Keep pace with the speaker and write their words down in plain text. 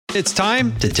It's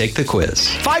time to take the quiz.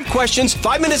 5 questions,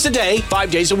 5 minutes a day,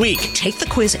 5 days a week. Take the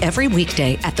quiz every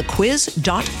weekday at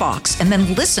thequiz.fox and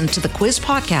then listen to the quiz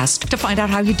podcast to find out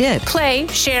how you did. Play,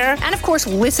 share, and of course,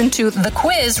 listen to The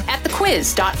Quiz at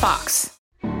thequiz.fox.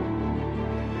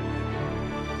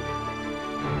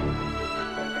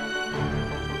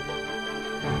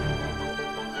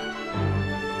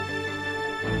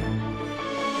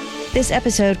 This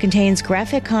episode contains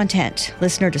graphic content.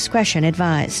 Listener discretion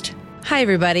advised. Hi,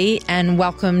 everybody, and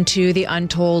welcome to the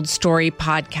Untold Story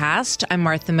podcast. I'm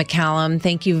Martha McCallum.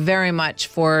 Thank you very much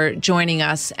for joining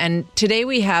us. And today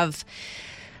we have,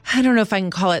 I don't know if I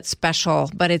can call it special,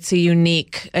 but it's a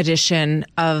unique edition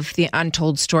of the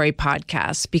Untold Story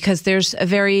podcast because there's a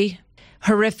very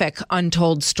horrific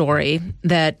untold story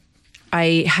that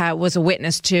I was a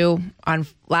witness to on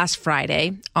last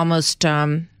Friday, almost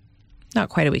not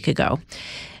quite a week ago.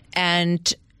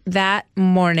 And that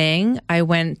morning, I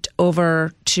went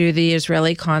over to the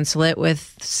Israeli consulate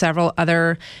with several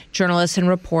other journalists and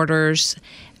reporters,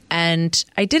 and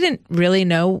I didn't really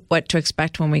know what to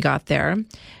expect when we got there,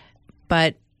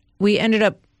 but we ended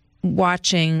up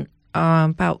watching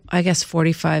about,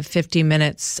 50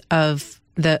 minutes of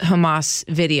the Hamas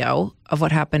video of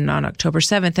what happened on October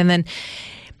 7th. And then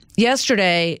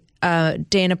yesterday,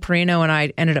 Dana Perino and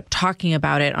I ended up talking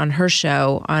about it on her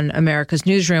show on America's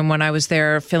Newsroom when I was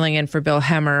there filling in for Bill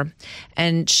Hemmer.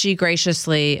 And she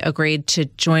graciously agreed to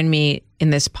join me in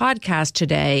this podcast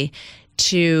today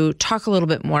to talk a little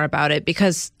bit more about it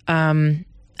because I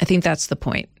think that's the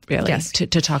point, really, yes, to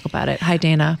talk about it. Hi,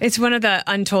 Dana. It's one of the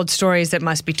untold stories that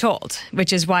must be told,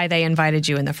 which is why they invited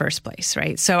you in the first place,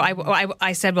 right? So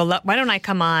I said, well, why don't I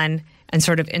come on and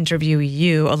sort of interview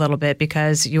you a little bit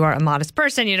because you are a modest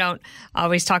person. You don't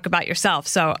always talk about yourself.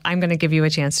 So I'm going to give you a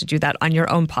chance to do that on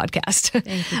your own podcast.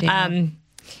 Thank you, Dana.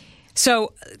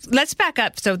 So let's back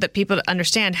up so that people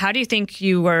understand. How do you think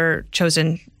you were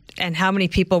chosen and how many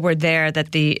people were there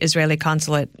that the Israeli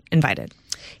consulate invited?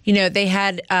 You know, they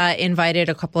had invited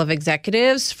a couple of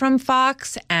executives from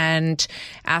Fox and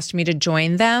asked me to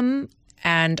join them.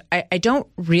 And I don't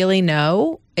really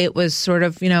know. It was sort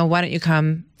of, why don't you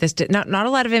come? Not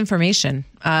a lot of information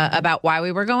about why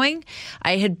we were going.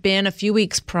 I had been a few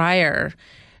weeks prior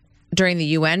during the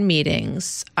UN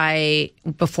meetings.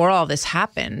 Before all this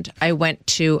happened, I went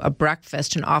to a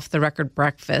breakfast, an off-the-record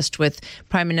breakfast with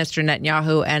Prime Minister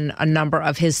Netanyahu and a number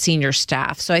of his senior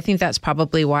staff. So I think that's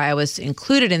probably why I was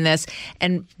included in this.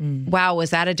 And wow,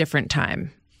 was that a different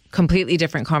time? Completely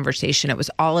different conversation. It was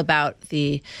all about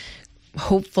the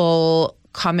hopeful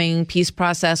coming peace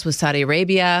process with Saudi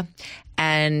Arabia.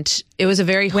 And it was a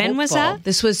very hopeful. When was that?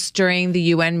 This was during the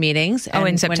UN meetings.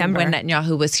 In September. When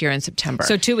Netanyahu was here in September.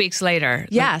 So 2 weeks later,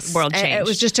 yes, the world changed. It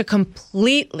was just a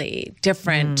completely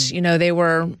different, they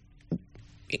were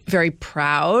very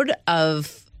proud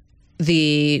of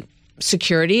the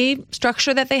security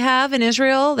structure that they have in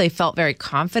Israel. They felt very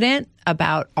confident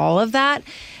about all of that.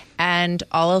 And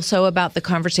also about the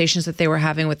conversations that they were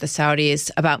having with the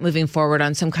Saudis about moving forward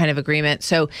on some kind of agreement.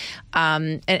 So,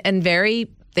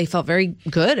 they felt very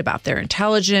good about their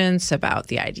intelligence, about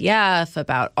the IDF,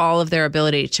 about all of their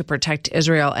ability to protect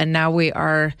Israel. And now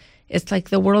it's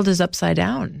like the world is upside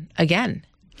down again.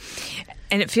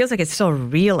 And it feels like it's still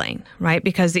reeling, right?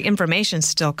 Because the information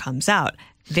still comes out.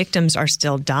 Victims are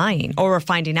still dying, or we're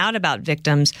finding out about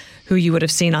victims who you would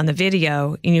have seen on the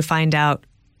video, and you find out,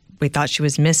 we thought she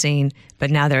was missing,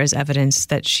 but now there is evidence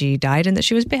that she died and that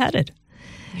she was beheaded.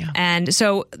 Yeah. And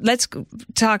so let's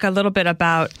talk a little bit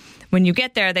about when you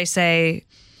get there, they say,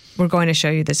 we're going to show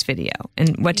you this video.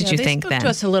 And what did you think then? They spoke to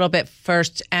us a little bit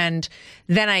first, and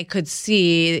then I could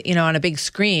see, on a big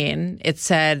screen, it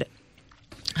said,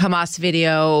 Hamas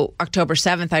video, October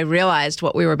 7th, I realized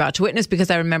what we were about to witness because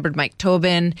I remembered Mike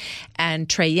Tobin and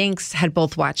Trey Yinks had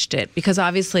both watched it because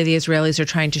obviously the Israelis are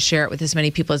trying to share it with as many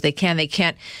people as they can. They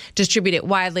can't distribute it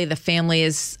widely. The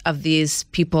families of these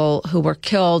people who were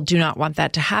killed do not want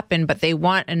that to happen, but they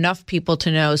want enough people to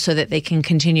know so that they can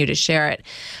continue to share it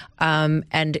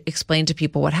and explain to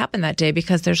people what happened that day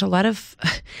because there's a lot of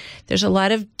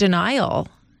denial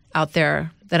out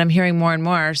there that I'm hearing more and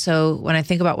more. So when I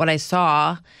think about what I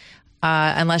saw,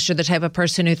 unless you're the type of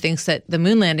person who thinks that the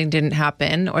moon landing didn't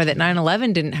happen or that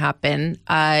 9/11 didn't happen,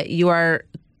 you are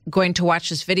going to watch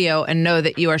this video and know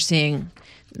that you are seeing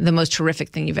the most horrific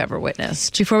thing you've ever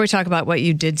witnessed. Before we talk about what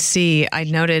you did see, I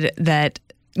noted that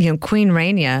Queen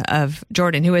Rania of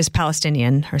Jordan, who is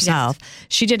Palestinian herself, yes,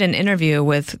 she did an interview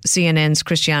with CNN's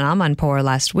Christiane Amanpour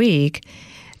last week,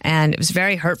 and it was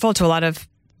very hurtful to a lot of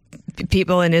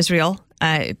people in Israel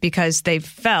because they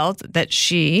felt that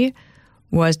she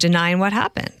was denying what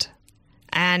happened.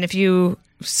 And if you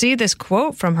see this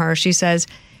quote from her. She says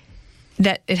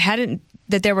that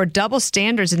that there were double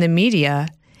standards in the media,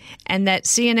 and that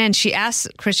CNN, she asked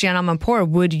Christiane Amanpour,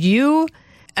 would you,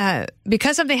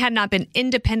 because something had not been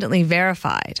independently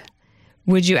verified,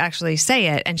 would you actually say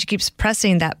it? And she keeps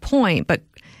pressing that point, but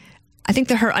I think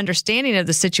that her understanding of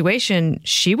the situation,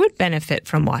 she would benefit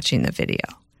from watching the video,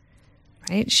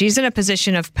 right? She's in a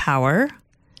position of power.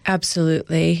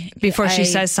 Absolutely. Before she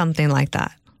says something like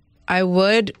that. I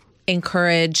would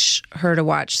encourage her to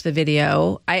watch the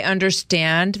video. I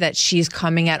understand that she's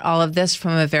coming at all of this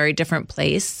from a very different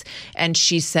place. And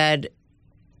she said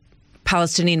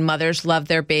Palestinian mothers love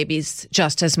their babies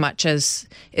just as much as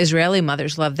Israeli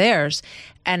mothers love theirs.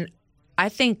 And I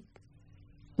think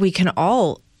we can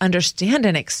all understand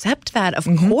and accept that, of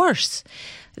course.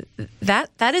 That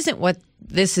isn't what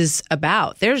this is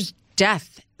about. There's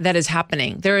death that is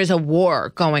happening. There is a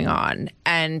war going on,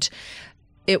 and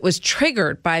it was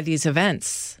triggered by these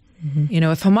events. You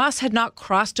know, if Hamas had not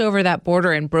crossed over that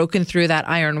border and broken through that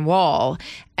iron wall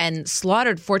and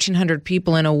slaughtered 1,400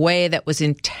 people in a way that was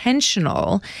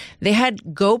intentional, they had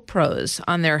GoPros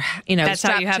on their, That's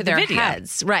how you strapped have to the their video.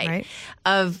 heads, right?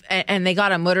 And they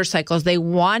got on motorcycles. They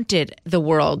wanted the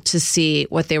world to see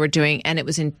what they were doing, and it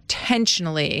was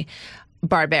intentionally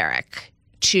barbaric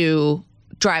to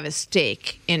drive a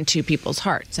stake into people's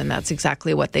hearts, and that's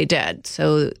exactly what they did.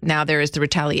 So now there is the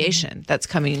retaliation that's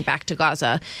coming back to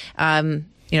Gaza,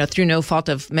 through no fault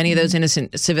of many of those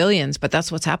innocent civilians, but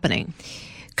that's what's happening.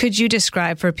 Could you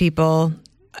describe for people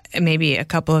maybe a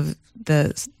couple of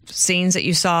the scenes that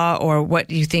you saw, or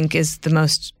what you think is the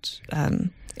most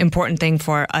important thing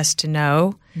for us to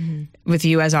know with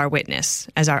you as our witness,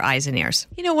 as our eyes and ears?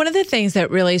 You know, one of the things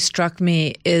that really struck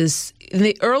me is in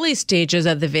the early stages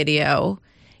of the video,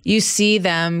 you see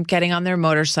them getting on their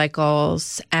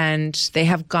motorcycles and they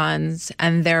have guns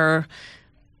and they're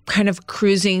kind of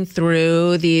cruising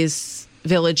through these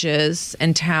villages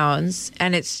and towns.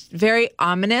 And it's very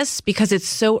ominous because it's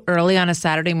so early on a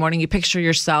Saturday morning. You picture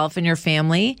yourself and your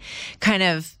family kind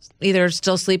of either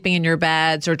still sleeping in your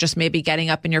beds or just maybe getting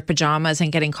up in your pajamas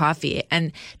and getting coffee.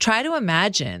 And try to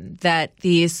imagine that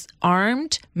these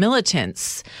armed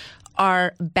militants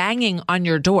are banging on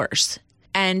your doors.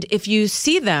 And if you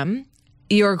see them,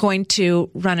 you're going to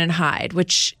run and hide,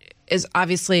 which is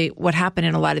obviously what happened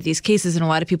in a lot of these cases. And a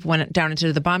lot of people went down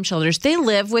into the bomb shelters. They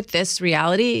live with this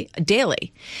reality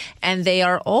daily, and they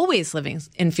are always living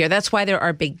in fear. That's why there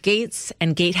are big gates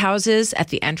and gatehouses at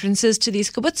the entrances to these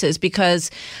kibbutzes,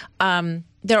 because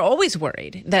they're always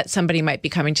worried that somebody might be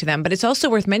coming to them. But it's also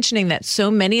worth mentioning that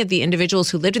so many of the individuals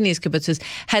who lived in these kibbutzes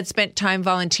had spent time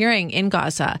volunteering in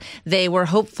Gaza. They were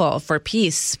hopeful for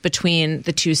peace between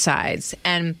the two sides.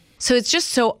 And so it's just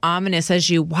so ominous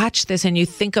as you watch this and you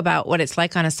think about what it's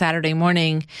like on a Saturday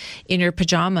morning in your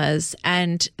pajamas.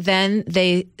 And then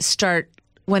they start,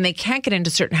 when they can't get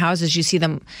into certain houses, you see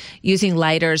them using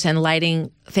lighters and lighting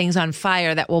things on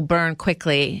fire that will burn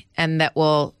quickly and that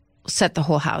will set the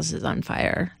whole houses on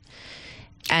fire.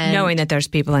 And knowing that there's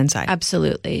people inside.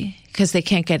 Absolutely, because they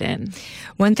can't get in.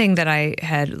 One thing that I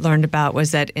had learned about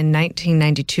was that in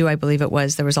 1992, I believe it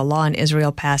was, there was a law in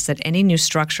Israel passed that any new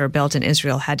structure built in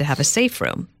Israel had to have a safe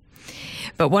room.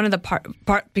 But one of the part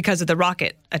because of the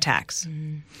rocket attacks.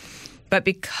 But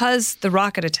because the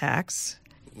rocket attacks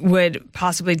would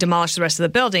possibly demolish the rest of the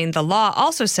building, the law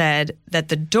also said that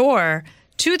the door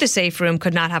to the safe room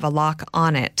could not have a lock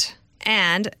on it.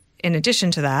 And in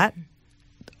addition to that,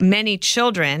 many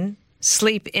children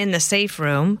sleep in the safe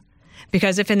room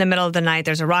because if in the middle of the night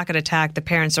there's a rocket attack, the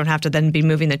parents don't have to then be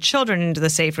moving the children into the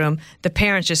safe room. The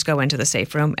parents just go into the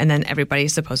safe room and then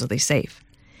everybody's supposedly safe.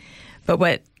 But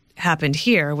what happened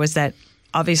here was that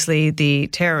obviously the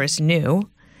terrorists knew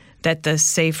that the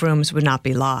safe rooms would not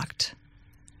be locked.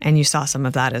 And you saw some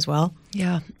of that as well?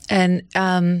 Yeah. And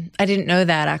I didn't know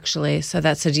that, actually. So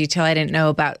that's a detail I didn't know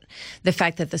about, the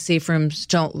fact that the safe rooms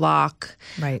don't lock.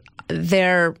 Right.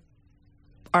 There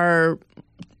are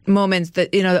moments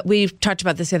that, we talked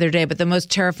about this the other day, but the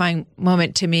most terrifying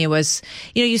moment to me was,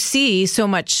 you see so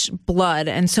much blood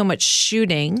and so much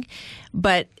shooting,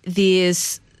 but the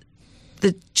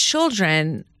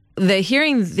children,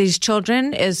 hearing these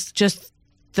children is just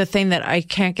the thing that I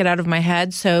can't get out of my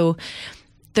head. So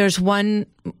there's one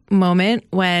moment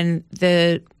when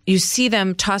you see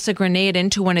them toss a grenade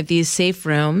into one of these safe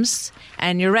rooms,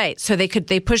 and you're right. So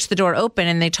they push the door open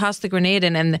and they toss the grenade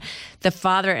in, and the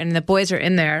father and the boys are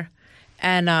in there,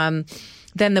 and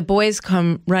then the boys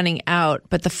come running out,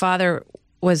 but the father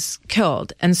was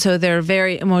killed, and so they're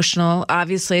very emotional.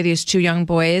 Obviously, these two young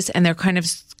boys, and they're kind of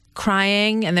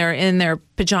crying, and they're in their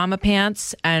pajama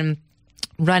pants and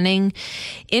running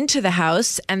into the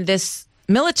house, and this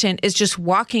militant is just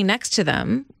walking next to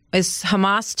them, is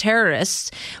Hamas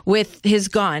terrorists with his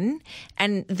gun,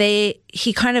 and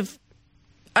he kind of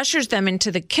ushers them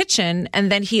into the kitchen, and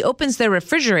then he opens their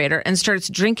refrigerator and starts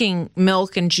drinking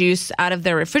milk and juice out of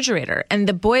their refrigerator. And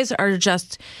the boys are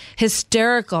just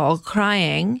hysterical,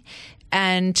 crying.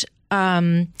 And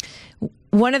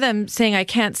one of them saying, I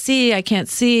can't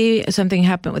see. Something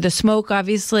happened with the smoke,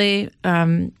 obviously.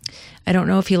 I don't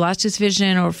know if he lost his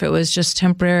vision or if it was just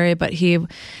temporary, but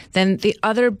then the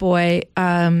other boy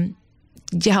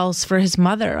yells for his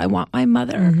mother. I want my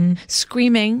mother,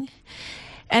 screaming.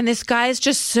 And this guy's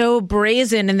just so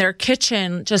brazen in their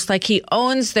kitchen, just like he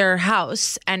owns their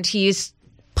house, and he's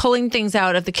pulling things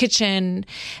out of the kitchen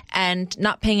and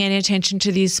not paying any attention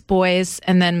to these boys.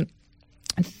 And then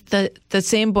the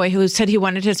same boy who said he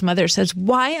wanted his mother says,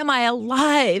 why am I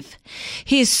alive?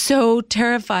 He's so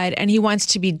terrified and he wants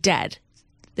to be dead.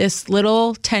 This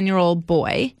little 10-year-old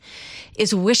boy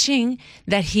is wishing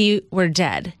that he were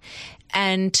dead.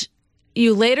 And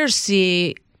you later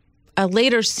see a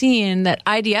later scene that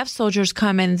IDF soldiers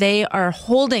come and they are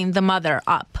holding the mother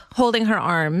up, holding her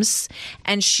arms,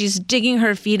 and she's digging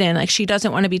her feet in like she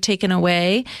doesn't want to be taken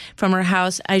away from her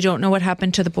house. I don't know what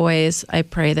happened to the boys. I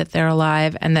pray that they're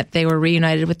alive and that they were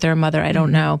reunited with their mother. I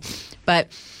don't know. But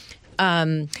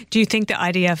do you think the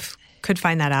IDF could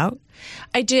find that out?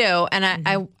 I do.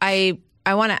 And I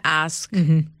want to ask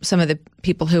some of the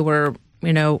people who were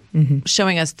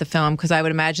showing us the film, because I would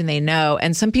imagine they know.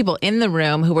 And some people in the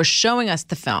room who were showing us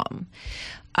the film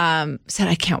said,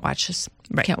 I can't watch this.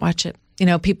 I can't watch it.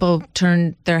 People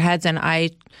turned their heads, and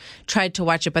I tried to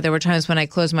watch it, but there were times when I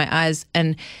closed my eyes.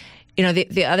 And,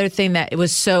 the other thing that it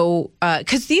was so,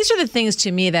 because these are the things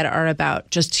to me that are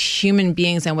about just human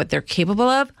beings and what they're capable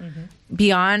of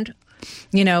beyond,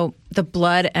 the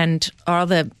blood and all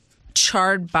the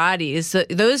charred bodies.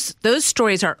 Those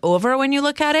stories are over when you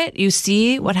look at it. You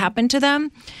see what happened to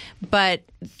them. But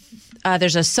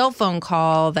there's a cell phone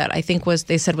call that I think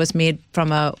they said was made from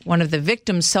one of the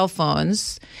victims' cell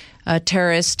phones. A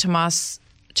Hamas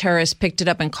terrorist picked it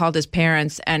up and called his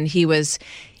parents, and he was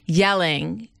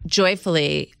yelling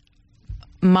joyfully,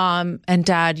 Mom and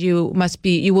Dad, you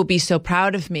will be so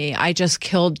proud of me. I just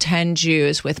killed 10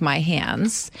 Jews with my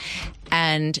hands.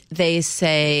 And they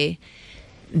say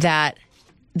that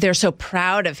they're so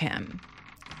proud of him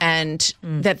and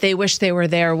that they wish they were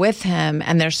there with him,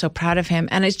 and they're so proud of him.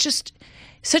 And it's just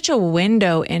such a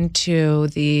window into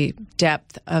the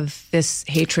depth of this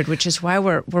hatred, which is why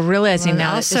we're realizing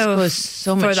now that this goes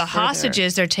so much for the further.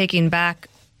 hostages they're taking back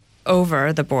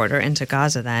over the border into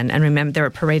Gaza then. And remember, they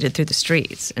were paraded through the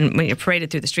streets. And when you're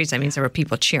paraded through the streets, that means there were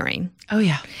people cheering. Oh,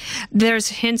 yeah. There's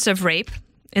hints of rape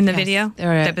in the video.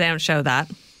 They don't show that.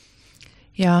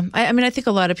 Yeah. I think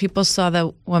a lot of people saw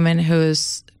the woman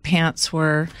whose pants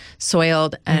were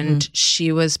soiled and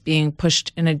she was being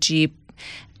pushed in a Jeep.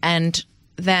 And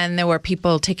then there were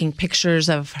people taking pictures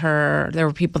of her. There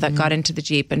were people that got into the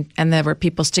Jeep, and there were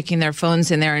people sticking their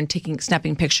phones in there and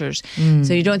snapping pictures.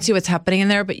 So you don't see what's happening in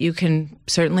there, but you can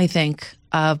certainly think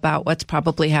about what's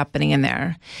probably happening in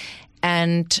there.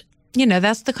 And,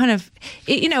 that's the kind of,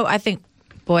 I think,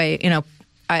 boy,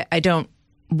 I don't,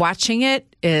 watching it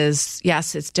is,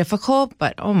 yes, it's difficult,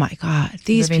 but oh my God,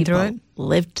 these people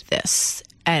lived this.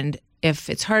 And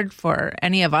if it's hard for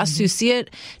any of us who see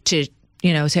it to,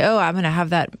 say, oh, I'm going to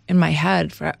have that in my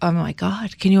head for, oh my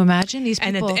God, can you imagine these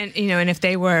people? And if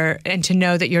they were, and to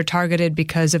know that you're targeted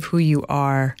because of who you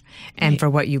are and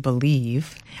for what you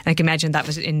believe. And I can imagine that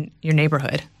was in your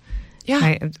neighborhood. Yeah.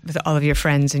 Right? With all of your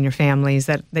friends and your families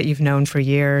that you've known for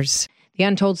years. The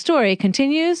Untold Story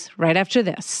continues right after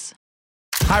this.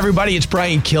 Hi, everybody. It's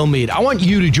Brian Kilmeade. I want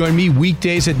you to join me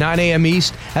weekdays at 9 a.m.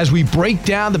 East as we break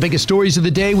down the biggest stories of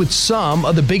the day with some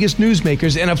of the biggest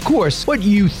newsmakers and, of course, what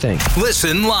you think.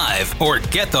 Listen live or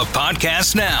get the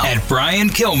podcast now at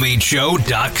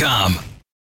BrianKilmeadeShow.com.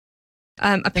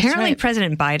 Apparently,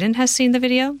 President Biden has seen the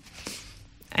video,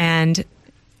 and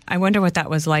I wonder what that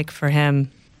was like for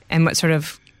him and what sort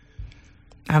of,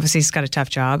 obviously he's got a tough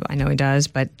job. I know he does,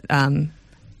 but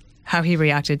how he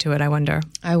reacted to it, I wonder.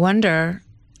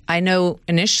 I know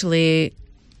initially,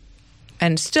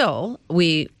 and still,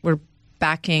 we were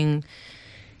backing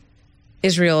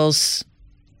Israel's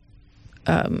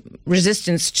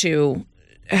resistance to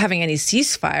having any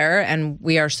ceasefire, and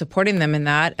we are supporting them in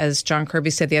that. As John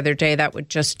Kirby said the other day, that would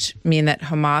just mean that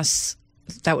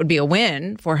that would be a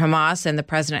win for Hamas, and the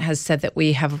president has said that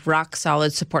we have rock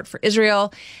solid support for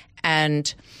Israel,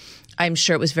 and I'm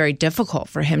sure it was very difficult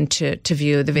for him to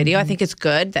view the video. I think it's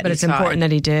good that but it's important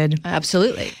that he did.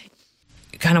 Absolutely.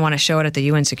 You kind of want to show it at the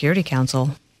UN Security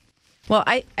Council. Well,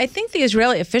 I think the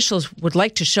Israeli officials would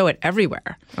like to show it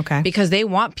everywhere. Okay. Because they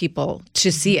want people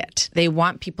to see it. They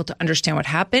want people to understand what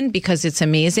happened, because it's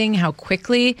amazing how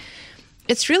quickly,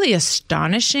 it's really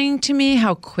astonishing to me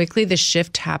how quickly the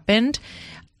shift happened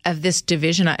of this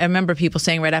division. I remember people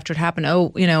saying right after it happened,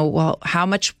 well, how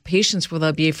much patience will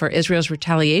there be for Israel's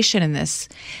retaliation in this?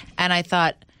 And I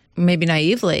thought, maybe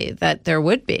naively, that there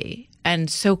would be. And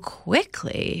so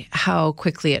quickly, how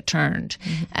quickly it turned.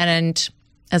 Mm-hmm. And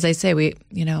as I say,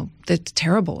 it's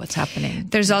terrible what's happening.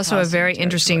 There's also a very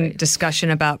interesting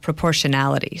discussion about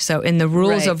proportionality. So in the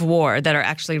rules of war that are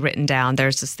actually written down,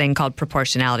 there's this thing called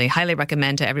proportionality. Highly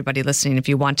recommend to everybody listening if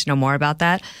you want to know more about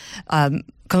that.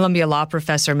 Columbia law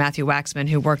professor Matthew Waxman,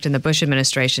 who worked in the Bush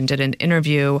administration, did an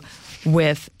interview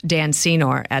with Dan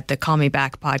Senor at the Call Me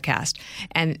Back podcast.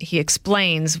 And he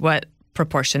explains what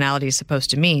proportionality is supposed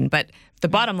to mean. But the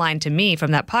bottom line to me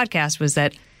from that podcast was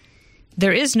that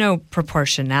there is no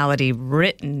proportionality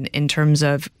written in terms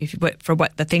of for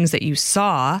what the things that you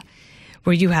saw,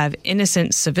 where you have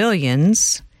innocent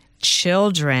civilians,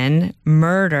 children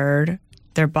murdered,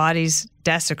 their bodies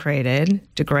desecrated,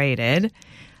 degraded,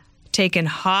 taken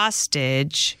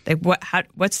hostage. Like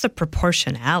what's the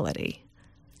proportionality?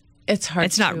 It's hard.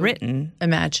 It's not written.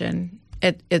 Imagine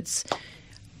it's.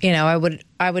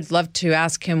 I would love to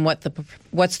ask him what's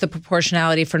the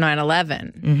proportionality for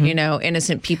 9/11. Mm-hmm.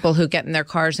 Innocent people who get in their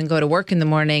cars and go to work in the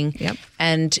morning. Yep.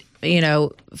 And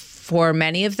for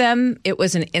many of them, it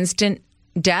was an instant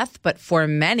death, but for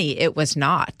many, it was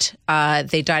not.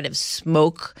 They died of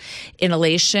smoke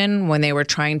inhalation when they were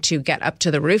trying to get up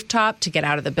to the rooftop to get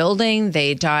out of the building.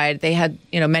 They died. They had,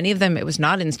 many of them, it was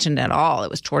not instant at all.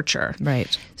 It was torture.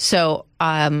 Right. So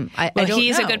I don't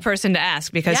he's know. a good person to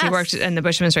ask because he worked in the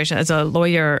Bush administration as a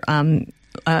lawyer and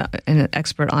an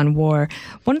expert on war.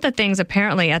 One of the things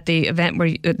apparently at the event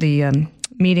where the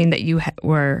meeting that you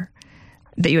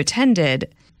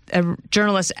attended, a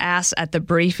journalist asked at the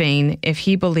briefing if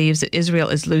he believes that Israel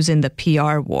is losing the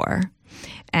PR war.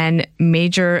 And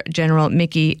Major General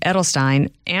Mickey Edelstein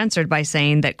answered by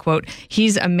saying that, quote,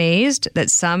 he's amazed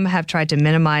that some have tried to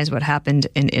minimize what happened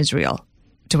in Israel,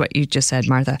 to what you just said,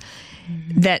 Martha,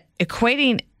 that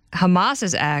equating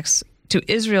Hamas's acts to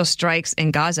Israel's strikes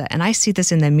in Gaza. And I see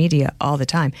this in the media all the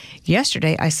time.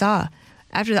 Yesterday, I saw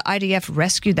after the IDF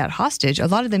rescued that hostage, a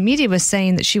lot of the media was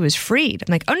saying that she was freed.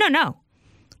 I'm like, oh, no.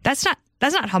 That's not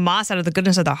Hamas out of the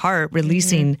goodness of their heart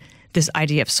releasing this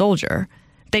IDF soldier.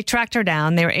 They tracked her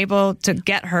down. They were able to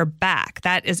get her back.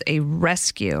 That is a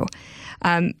rescue.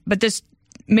 But this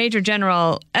Major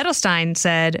General Edelstein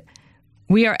said,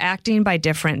 we are acting by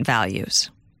different values.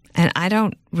 And I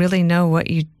don't really know what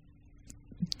you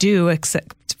do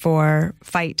except for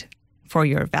fight for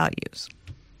your values.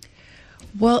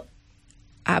 Well,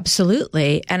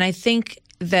 absolutely. And I think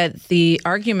that the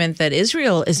argument that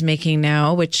Israel is making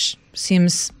now, which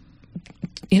seems,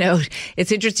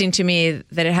 it's interesting to me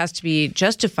that it has to be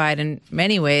justified in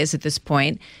many ways at this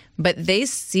point, but they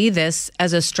see this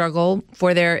as a struggle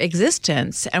for their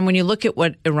existence. And when you look at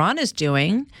what Iran is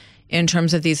doing in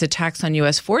terms of these attacks on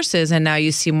U.S. forces, and now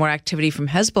you see more activity from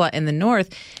Hezbollah in the north,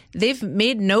 they've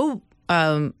made no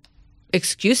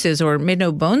excuses or made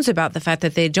no bones about the fact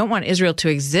that they don't want Israel to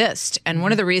exist. And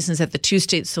one of the reasons that the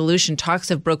two-state solution talks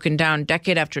have broken down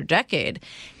decade after decade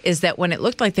is that when it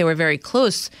looked like they were very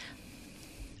close,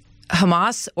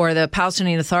 Hamas or the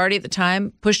Palestinian Authority at the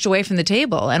time pushed away from the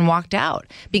table and walked out.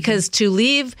 Because to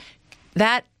leave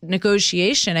that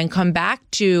negotiation and come back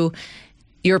to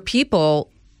your people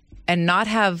and not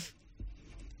have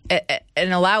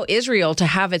and allow Israel to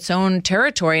have its own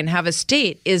territory and have a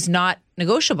state is not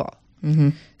negotiable. Mm-hmm.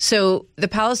 So the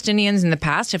Palestinians in the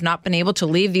past have not been able to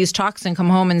leave these talks and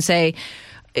come home and say,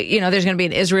 there's going to be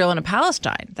an Israel and a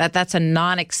Palestine. That's a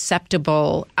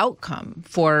non-acceptable outcome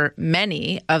for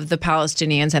many of the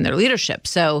Palestinians and their leadership.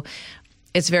 So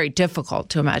it's very difficult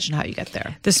to imagine how you get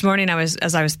there. This morning,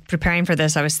 as I was preparing for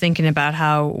this, I was thinking about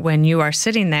how when you are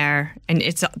sitting there, and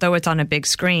though it's on a big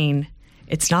screen,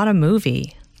 it's not a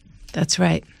movie. That's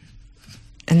right.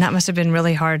 And that must have been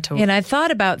really hard to watch. And I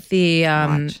thought about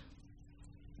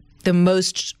the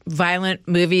most violent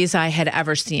movies I had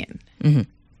ever seen. Mm-hmm.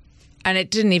 And it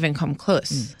didn't even come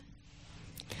close.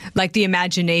 Like the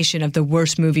imagination of the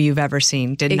worst movie you've ever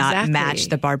seen did not match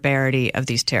the barbarity of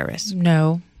these terrorists.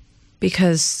 No,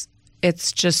 because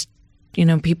it's just,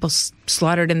 people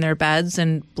slaughtered in their beds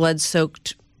and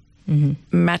blood-soaked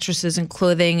mattresses and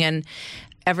clothing, and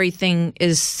everything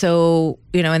is so,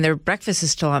 and their breakfast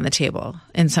is still on the table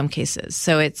in some cases.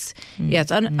 So it's,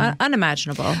 it's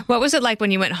unimaginable. What was it like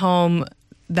when you went home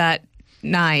that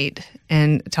night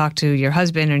and talked to your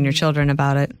husband and your children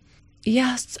about it?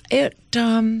 Yes,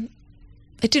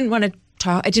 didn't want to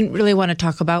talk. I didn't really want to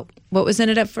talk about what was in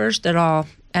it at first at all.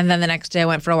 And then the next day I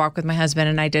went for a walk with my husband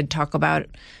and I did talk about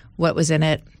what was in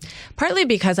it. Partly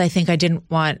because I think I didn't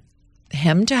want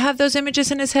him to have those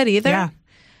images in his head either. Yeah.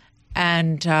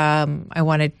 And I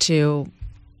wanted to,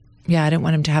 I didn't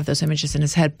want him to have those images in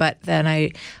his head. But then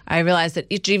I realized that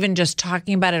even just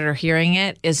talking about it or hearing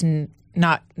it is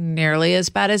not nearly as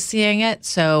bad as seeing it.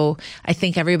 So I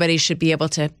think everybody should be able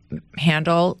to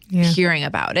handle hearing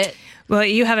about it. Well,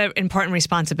 you have an important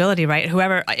responsibility, right?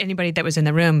 Anybody that was in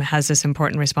the room has this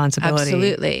important responsibility.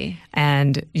 Absolutely.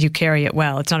 And you carry it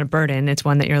well. It's not a burden. It's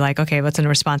one that you're like, okay, what's a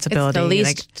responsibility? It's the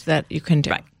least that you can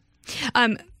do.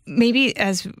 Right. Maybe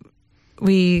as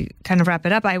we kind of wrap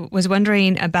it up, I was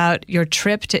wondering about your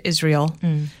trip to Israel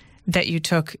that you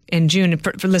took in June.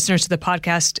 For listeners to the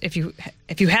podcast, if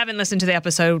you haven't listened to the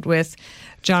episode with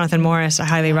Jonathan Morris, I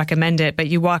highly recommend it. But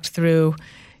you walked through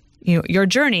your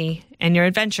journey and your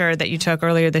adventure that you took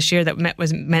earlier this year that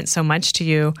meant so much to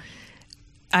you.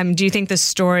 Do you think this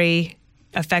story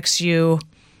affects you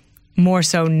more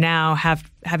so now,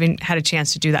 having had a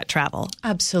chance to do that travel?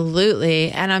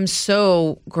 Absolutely. And I'm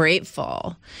so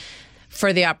grateful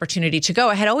for the opportunity to go.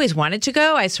 I had always wanted to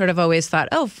go. I sort of always thought,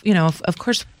 of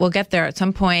course we'll get there at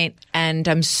some point. And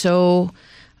I'm so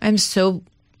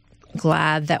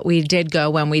glad that we did go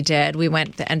when we did. We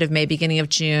went the end of May, beginning of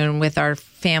June with our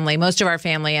family, most of our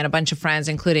family and a bunch of friends,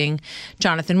 including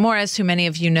Jonathan Morris, who many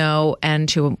of you know, and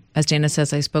who, as Dana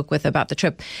says, I spoke with about the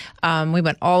trip. We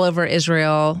went all over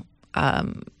Israel,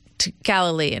 to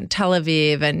Galilee and Tel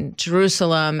Aviv and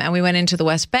Jerusalem, and we went into the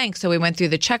West Bank. So we went through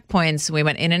the checkpoints. We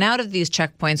went in and out of these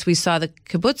checkpoints. We saw the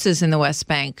kibbutzes in the West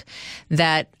Bank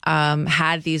that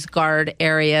had these guard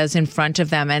areas in front of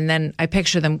them. And then I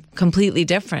picture them completely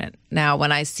different now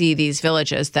when I see these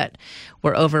villages that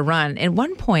were overrun. At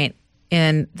one point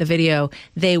in the video,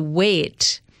 the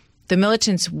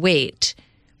militants wait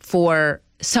for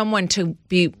someone to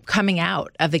be coming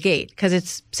out of the gate because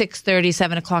it's 6:30,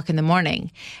 7 o'clock in the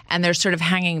morning, and they're sort of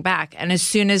hanging back. And as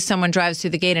soon as someone drives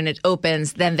through the gate and it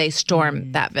opens, then they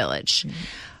storm that village.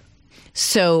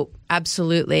 So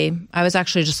absolutely. I was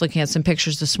actually just looking at some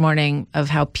pictures this morning of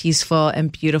how peaceful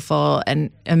and beautiful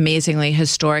and amazingly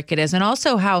historic it is. And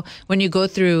also how when you go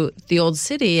through the old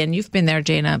city, and you've been there,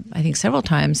 Dana, I think several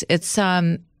times, it's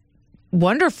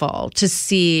wonderful to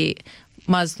see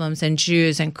Muslims and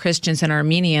Jews and Christians and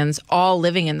Armenians all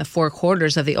living in the four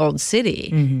quarters of the old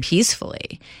city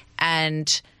peacefully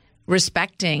and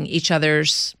respecting each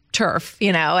other's turf,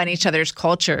 and each other's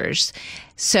cultures.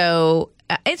 So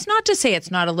it's not to say it's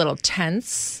not a little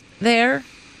tense there.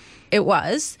 It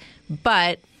was,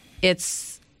 but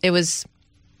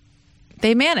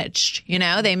they managed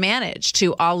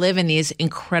to all live in these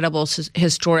incredible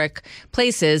historic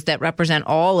places that represent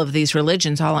all of these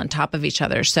religions all on top of each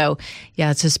other. So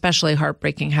yeah, it's especially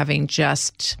heartbreaking having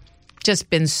just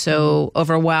been so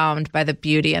overwhelmed by the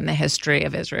beauty and the history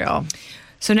of Israel.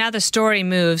 So now the story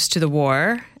moves to the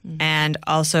war and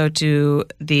also to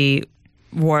the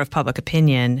war of public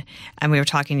opinion. And we were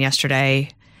talking yesterday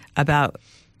about,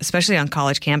 especially on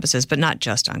college campuses, but not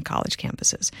just on college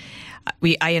campuses.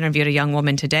 I interviewed a young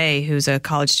woman today who's a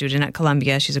college student at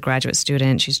Columbia. She's a graduate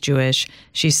student. She's Jewish.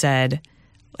 She said,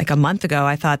 like a month ago,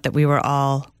 I thought that we were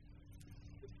all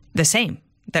the same,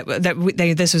 that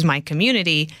this was my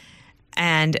community,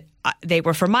 and they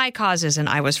were for my causes and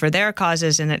I was for their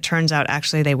causes, and it turns out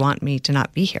actually they want me to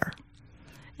not be here.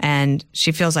 And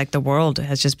she feels like the world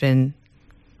has just been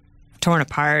torn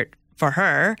apart for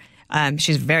her.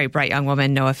 She's a very bright young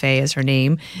woman. Noah Faye is her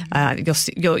name.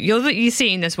 You'll be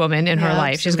seeing this woman in her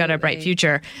life. Absolutely. She's got a bright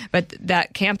future. But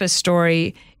that campus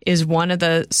story is one of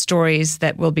the stories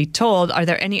that will be told. Are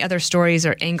there any other stories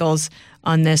or angles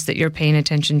on this that you're paying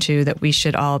attention to that we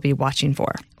should all be watching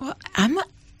for? Well,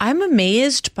 I'm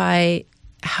amazed by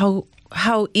how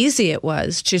easy it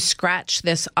was to scratch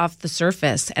this off the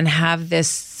surface and have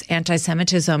this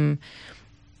anti-Semitism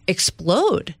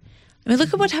explode. I mean,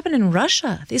 look at what happened in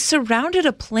Russia. They surrounded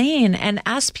a plane and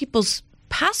asked people's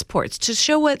passports to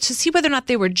see whether or not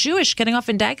they were Jewish getting off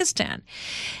in Dagestan.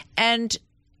 And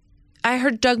I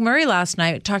heard Doug Murray last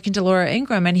night talking to Laura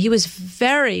Ingraham, and he was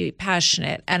very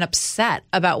passionate and upset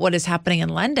about what is happening in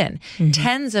London.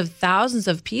 Tens of thousands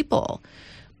of people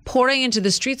pouring into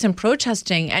the streets and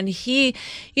protesting. And he,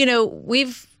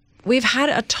 we've had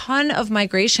a ton of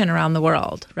migration around the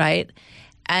world, right?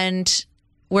 And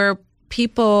where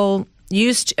people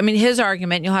his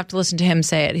argument, you'll have to listen to him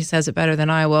say it. He says it better than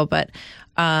I will, but,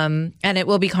 and it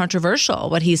will be controversial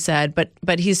what he said,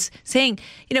 but he's saying,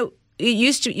 it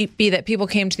used to be that people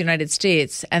came to the United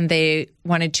States and they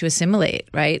wanted to assimilate,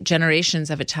 right? Generations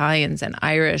of Italians and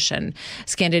Irish and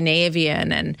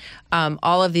Scandinavian and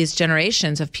all of these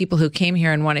generations of people who came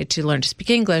here and wanted to learn to speak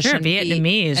English. Sure, and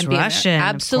Vietnamese, Russian,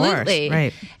 absolutely, of course,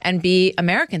 right. And be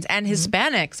Americans and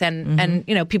Hispanics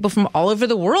and people from all over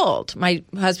the world. My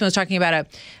husband was talking about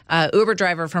a Uber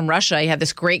driver from Russia. He had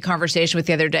this great conversation with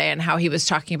the other day, and how he was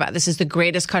talking about this is the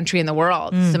greatest country in the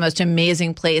world. It's the most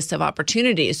amazing place of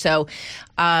opportunity. So,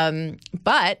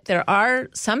 but there are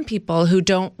some people who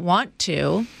don't want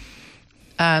to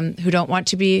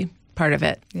be part of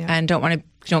it and don't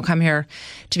come here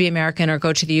to be American or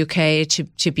go to the UK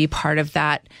to be part of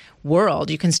that world.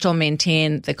 You can still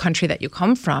maintain the country that you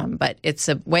come from, but it's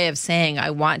a way of saying, I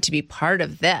want to be part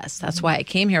of this. That's why I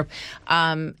came here.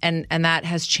 And that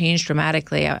has changed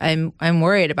dramatically. I'm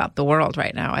worried about the world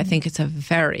right now. I think it's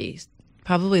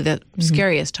probably the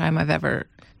scariest time I've ever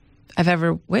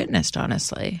witnessed,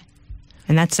 honestly.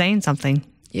 And that's saying something.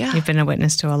 Yeah. You've been a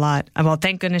witness to a lot. Well,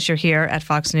 thank goodness you're here at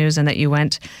Fox News and that you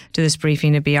went to this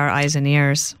briefing to be our eyes and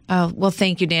ears. Oh, well,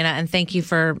 thank you, Dana. And thank you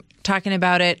for talking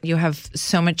about it. You have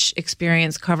so much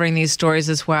experience covering these stories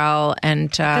as well.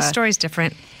 And this story's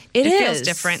different. It feels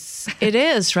different. It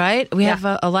is, right? We have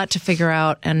a lot to figure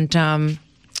out. And,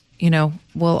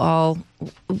 we'll all,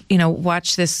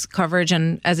 watch this coverage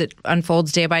and as it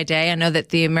unfolds day by day. I know that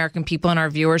the American people and our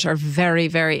viewers are very,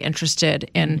 very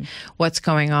interested in what's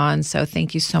going on. So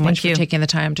thank you so much for taking the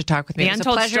time to talk with me. The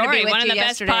Untold Story, one of the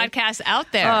best podcasts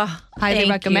out there. Highly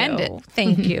recommend it.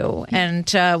 Thank you. And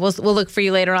we'll look for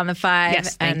you later on the 5.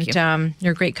 Yes, thank you. And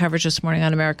your great coverage this morning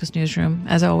on America's Newsroom,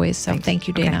 as always. So thank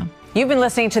you, Dana. Okay. You've been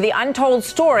listening to The Untold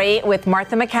Story with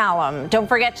Martha McCallum. Don't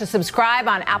forget to subscribe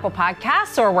on Apple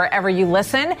Podcasts or wherever you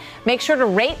listen. Make sure to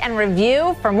rate and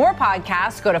review. For more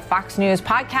podcasts, go to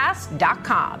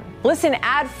foxnewspodcast.com. Listen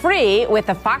ad-free with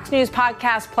the Fox News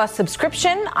Podcast Plus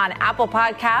subscription on Apple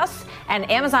Podcasts, and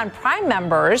Amazon Prime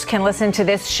members can listen to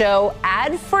this show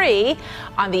ad-free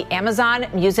on the Amazon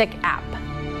Music app.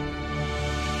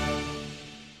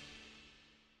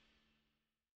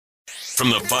 From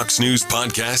the Fox News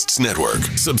Podcasts Network.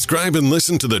 Subscribe and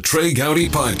listen to the Trey Gowdy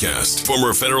Podcast.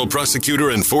 Former federal prosecutor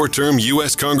and 4-term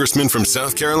U.S. Congressman from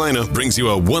South Carolina brings you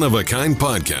a one-of-a-kind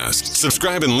podcast.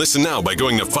 Subscribe and listen now by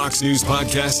going to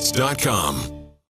foxnewspodcasts.com.